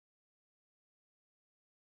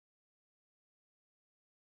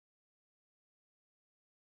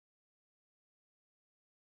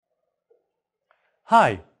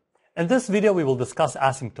Hi! In this video we will discuss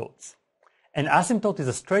asymptotes. An asymptote is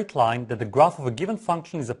a straight line that the graph of a given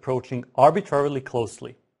function is approaching arbitrarily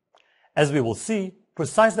closely. As we will see,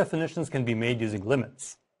 precise definitions can be made using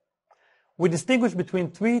limits. We distinguish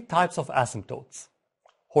between three types of asymptotes: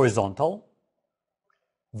 horizontal,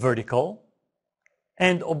 vertical,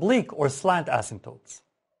 and oblique or slant asymptotes.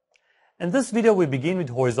 In this video we begin with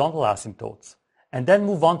horizontal asymptotes and then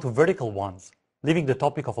move on to vertical ones, leaving the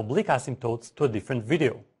topic of oblique asymptotes to a different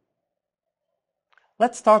video.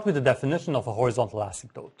 Let's start with the definition of a horizontal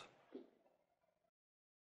asymptote.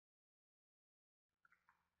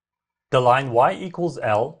 The line y equals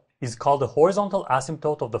L is called a horizontal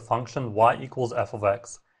asymptote of the function y equals f of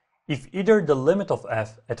x if either the limit of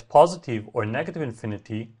f at positive or negative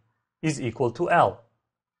infinity is equal to L.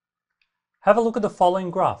 Have a look at the following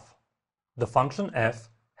graph. The function f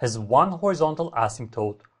has one horizontal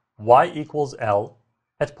asymptote y equals L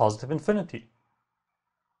at positive infinity.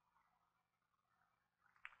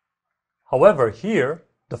 However, here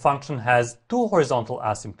the function has two horizontal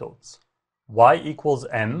asymptotes, y equals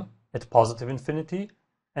m at positive infinity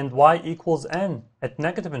and y equals n at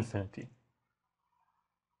negative infinity.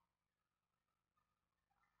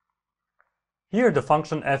 Here the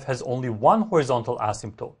function f has only one horizontal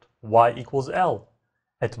asymptote, y equals L,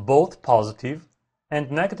 at both positive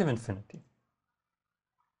and negative infinity.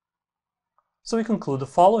 So we conclude the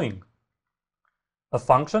following. A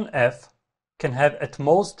function f can have at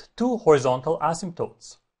most two horizontal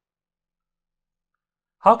asymptotes.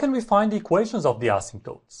 How can we find the equations of the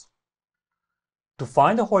asymptotes? To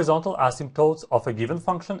find the horizontal asymptotes of a given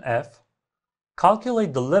function f,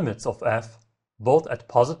 calculate the limits of f both at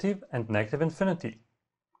positive and negative infinity.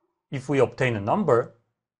 If we obtain a number,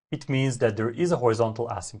 it means that there is a horizontal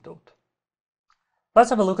asymptote.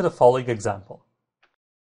 Let's have a look at the following example.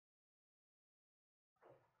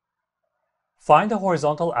 Find the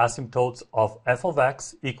horizontal asymptotes of f of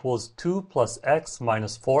x equals 2 plus x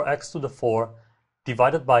minus 4x to the 4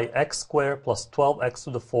 divided by x squared plus 12x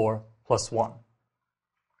to the 4 plus 1.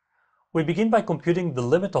 We begin by computing the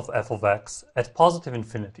limit of f of x at positive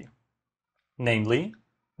infinity. Namely,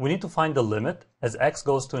 we need to find the limit as x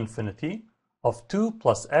goes to infinity of 2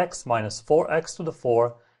 plus x minus 4x to the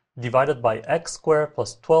 4 divided by x squared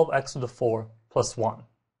plus 12x to the 4 plus 1.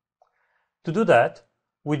 To do that,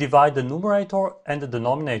 we divide the numerator and the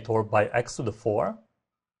denominator by x to the 4,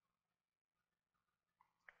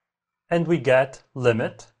 and we get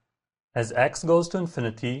limit as x goes to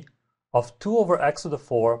infinity of 2 over x to the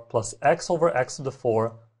 4 plus x over x to the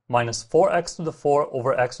 4 minus 4x to the 4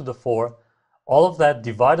 over x to the 4, all of that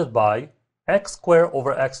divided by x squared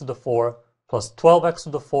over x to the 4 plus 12x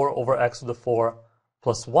to the 4 over x to the 4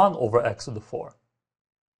 plus 1 over x to the 4.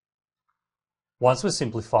 Once we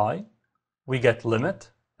simplify, we get limit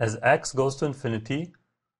as x goes to infinity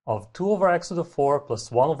of 2 over x to the 4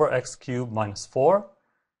 plus 1 over x cubed minus 4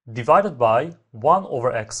 divided by 1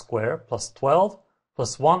 over x squared plus 12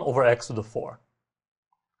 plus 1 over x to the 4.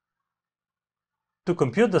 To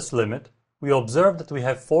compute this limit, we observe that we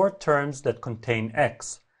have four terms that contain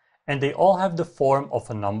x, and they all have the form of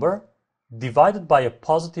a number divided by a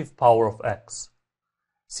positive power of x.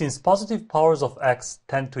 Since positive powers of x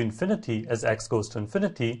tend to infinity as x goes to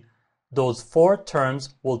infinity, those four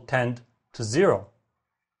terms will tend to 0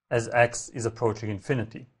 as x is approaching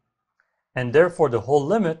infinity. And therefore the whole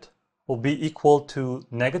limit will be equal to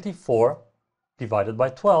negative 4 divided by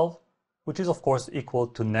 12, which is of course equal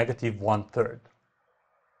to negative 1/3.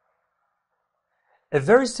 A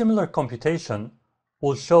very similar computation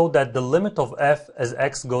will show that the limit of f as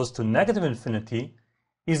x goes to negative infinity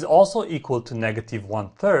is also equal to negative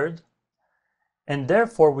 1/3, and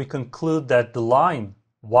therefore we conclude that the line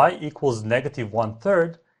y equals negative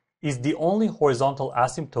 1/3 is the only horizontal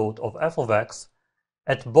asymptote of f of x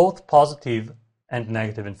at both positive and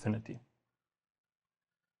negative infinity.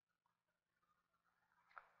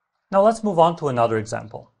 Now let's move on to another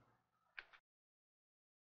example.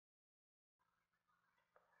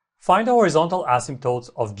 Find the horizontal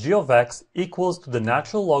asymptotes of g of x equals to the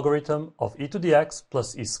natural logarithm of e to the x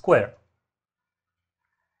plus e squared.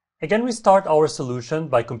 Again, we start our solution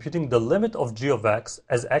by computing the limit of g of x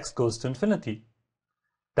as x goes to infinity.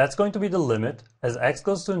 That's going to be the limit as x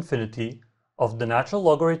goes to infinity of the natural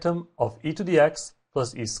logarithm of e to the x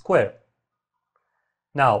plus e squared.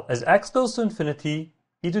 Now, as x goes to infinity,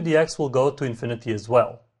 e to the x will go to infinity as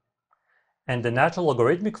well. And the natural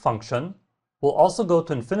logarithmic function will also go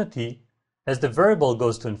to infinity as the variable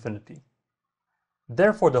goes to infinity.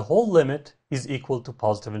 Therefore, the whole limit is equal to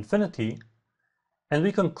positive infinity, and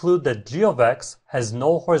we conclude that g of x has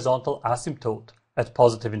no horizontal asymptote at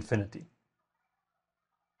positive infinity.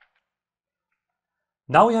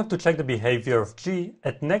 Now we have to check the behavior of g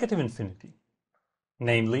at negative infinity.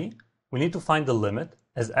 Namely, we need to find the limit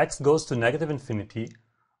as x goes to negative infinity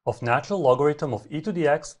of natural logarithm of e to the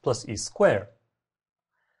x plus e squared.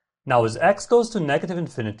 Now as x goes to negative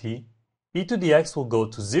infinity, e to the x will go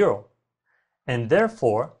to 0, and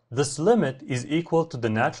therefore this limit is equal to the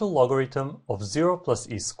natural logarithm of 0 plus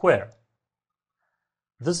e squared.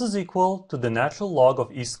 This is equal to the natural log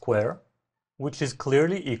of e squared, which is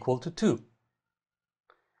clearly equal to 2.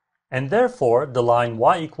 And therefore the line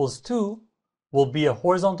y equals 2 will be a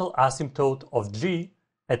horizontal asymptote of g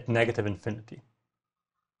at negative infinity.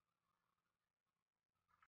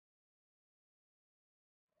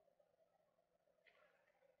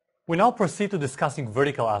 We now proceed to discussing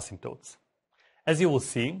vertical asymptotes. As you will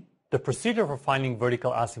see, the procedure for finding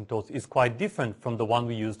vertical asymptotes is quite different from the one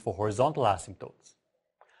we used for horizontal asymptotes.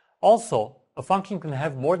 Also, a function can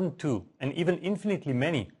have more than 2 and even infinitely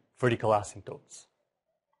many vertical asymptotes.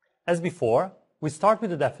 As before, we start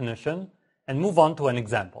with the definition and move on to an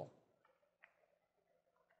example.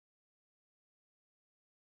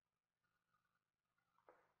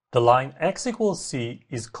 The line x equals c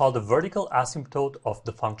is called a vertical asymptote of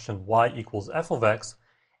the function y equals f of x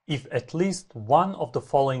if at least one of the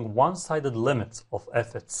following one-sided limits of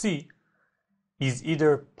f at c is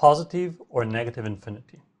either positive or negative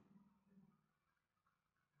infinity.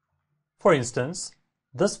 For instance,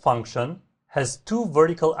 this function has two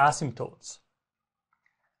vertical asymptotes.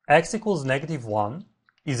 X equals negative 1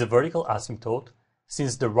 is a vertical asymptote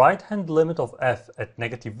since the right-hand limit of f at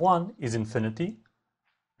negative 1 is infinity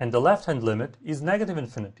and the left-hand limit is negative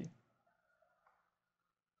infinity.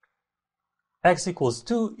 X equals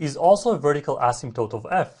 2 is also a vertical asymptote of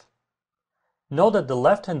f. Note that the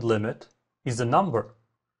left-hand limit is a number,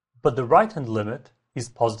 but the right-hand limit is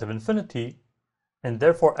positive infinity, and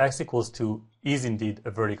therefore x equals 2 is indeed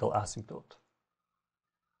a vertical asymptote.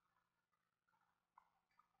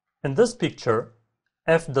 In this picture,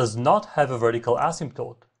 f does not have a vertical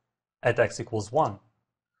asymptote at x equals 1,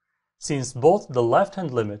 since both the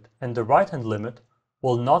left-hand limit and the right-hand limit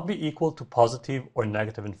will not be equal to positive or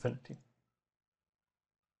negative infinity.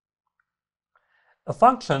 A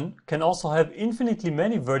function can also have infinitely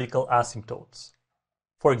many vertical asymptotes.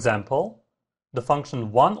 For example, the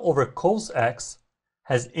function 1 over cos x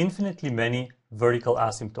has infinitely many vertical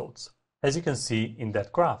asymptotes, as you can see in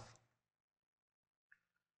that graph.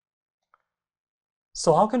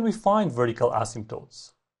 So how can we find vertical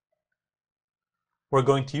asymptotes? We're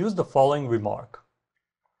going to use the following remark.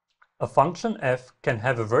 A function f can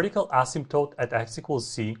have a vertical asymptote at x equals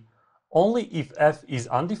c only if f is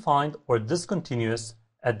undefined or discontinuous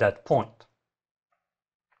at that point.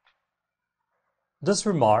 This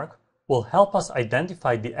remark will help us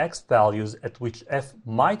identify the x values at which f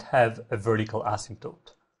might have a vertical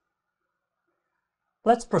asymptote.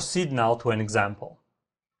 Let's proceed now to an example.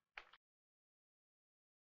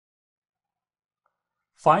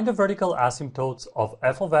 Find the vertical asymptotes of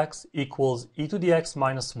f of x equals e to the x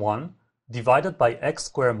minus 1 divided by x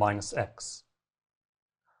squared minus x.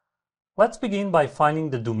 Let's begin by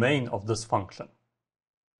finding the domain of this function.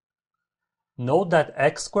 Note that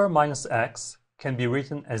x squared minus x can be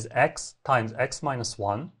written as x times x minus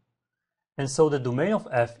 1, and so the domain of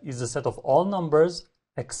f is the set of all numbers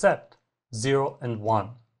except 0 and 1.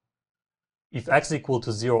 If x equal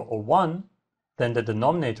to 0 or 1, then the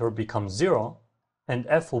denominator becomes 0, and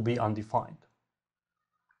f will be undefined.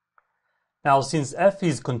 Now, since f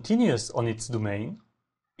is continuous on its domain,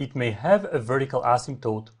 it may have a vertical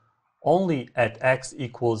asymptote only at x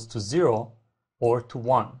equals to 0 or to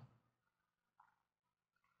 1.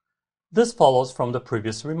 This follows from the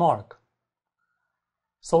previous remark.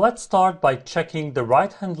 So let's start by checking the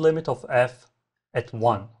right-hand limit of f at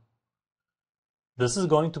 1. This is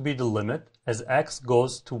going to be the limit as x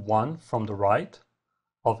goes to 1 from the right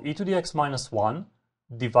of e to the x minus 1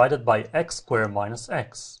 divided by x squared minus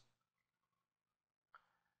x.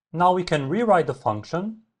 Now we can rewrite the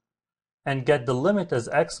function and get the limit as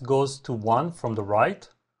x goes to 1 from the right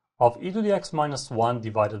of e to the x minus 1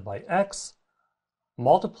 divided by x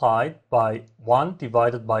multiplied by 1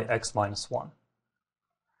 divided by x minus 1.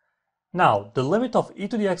 Now, the limit of e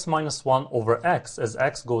to the x minus 1 over x as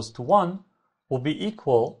x goes to 1 will be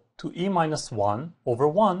equal to e minus 1 over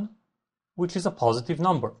 1, which is a positive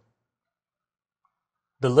number.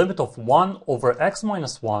 The limit of 1 over x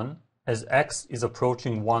minus 1 as x is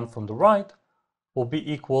approaching 1 from the right will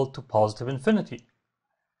be equal to positive infinity,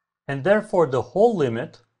 and therefore the whole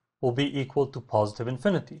limit will be equal to positive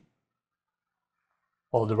infinity.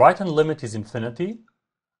 Well, the right-hand limit is infinity,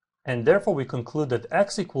 and therefore we conclude that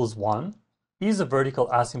x equals 1 is a vertical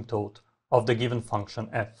asymptote of the given function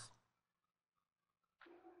f.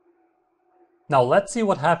 Now let's see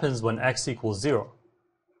what happens when x equals 0.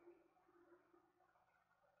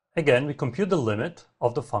 Again, we compute the limit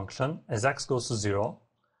of the function as x goes to 0,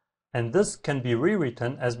 and this can be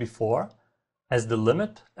rewritten as before as the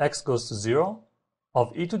limit x goes to 0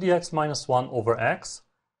 of e to the x minus 1 over x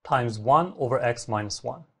times 1 over x minus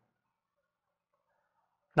 1.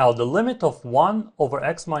 Now the limit of 1 over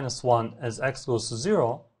x minus 1 as x goes to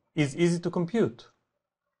 0 is easy to compute.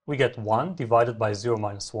 We get 1 divided by 0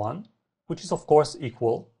 minus 1, which is of course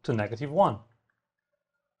equal to negative 1.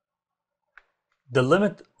 The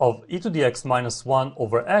limit of e to the x minus 1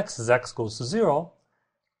 over x as x goes to 0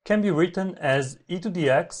 can be written as e to the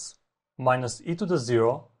x minus e to the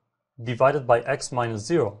 0 divided by x minus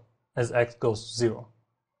 0 as x goes to 0.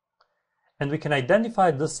 And we can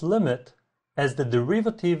identify this limit as the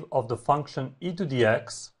derivative of the function e to the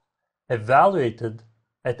x evaluated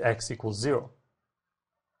at x equals 0.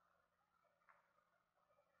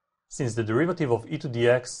 Since the derivative of e to the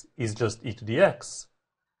x is just e to the x,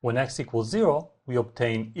 when x equals 0, we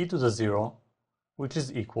obtain e to the 0, which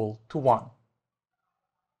is equal to 1.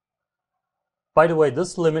 By the way,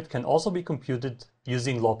 this limit can also be computed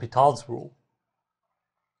using L'Hopital's rule.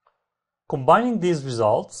 Combining these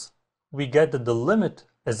results, we get that the limit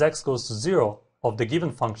as x goes to 0 of the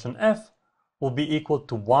given function f will be equal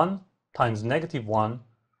to 1 times negative 1,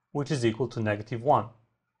 which is equal to negative 1.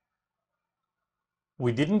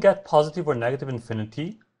 We didn't get positive or negative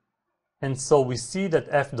infinity, and so we see that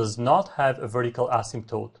f does not have a vertical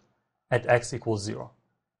asymptote at x equals 0.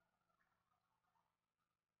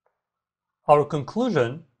 Our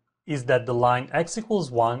conclusion is that the line x equals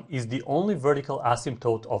 1 is the only vertical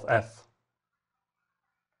asymptote of f.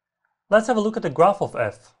 Let's have a look at the graph of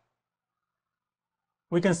f.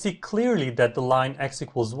 We can see clearly that the line x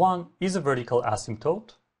equals 1 is a vertical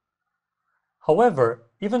asymptote. However,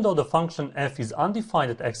 even though the function f is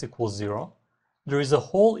undefined at x equals 0, there is a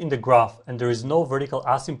hole in the graph and there is no vertical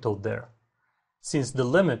asymptote there, since the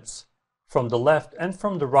limits from the left and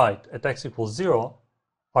from the right at x equals 0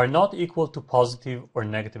 are not equal to positive or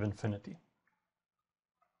negative infinity.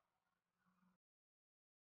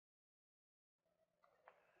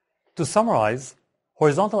 To summarize,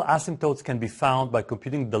 horizontal asymptotes can be found by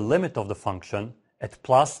computing the limit of the function at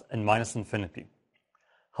plus and minus infinity.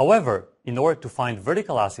 However, in order to find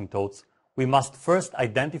vertical asymptotes, we must first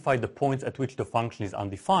identify the points at which the function is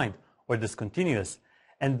undefined or discontinuous,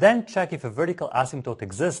 and then check if a vertical asymptote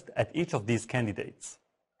exists at each of these candidates.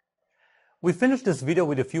 We finished this video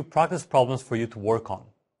with a few practice problems for you to work on.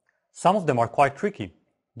 Some of them are quite tricky.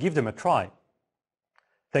 Give them a try.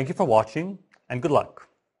 Thank you for watching, and good luck.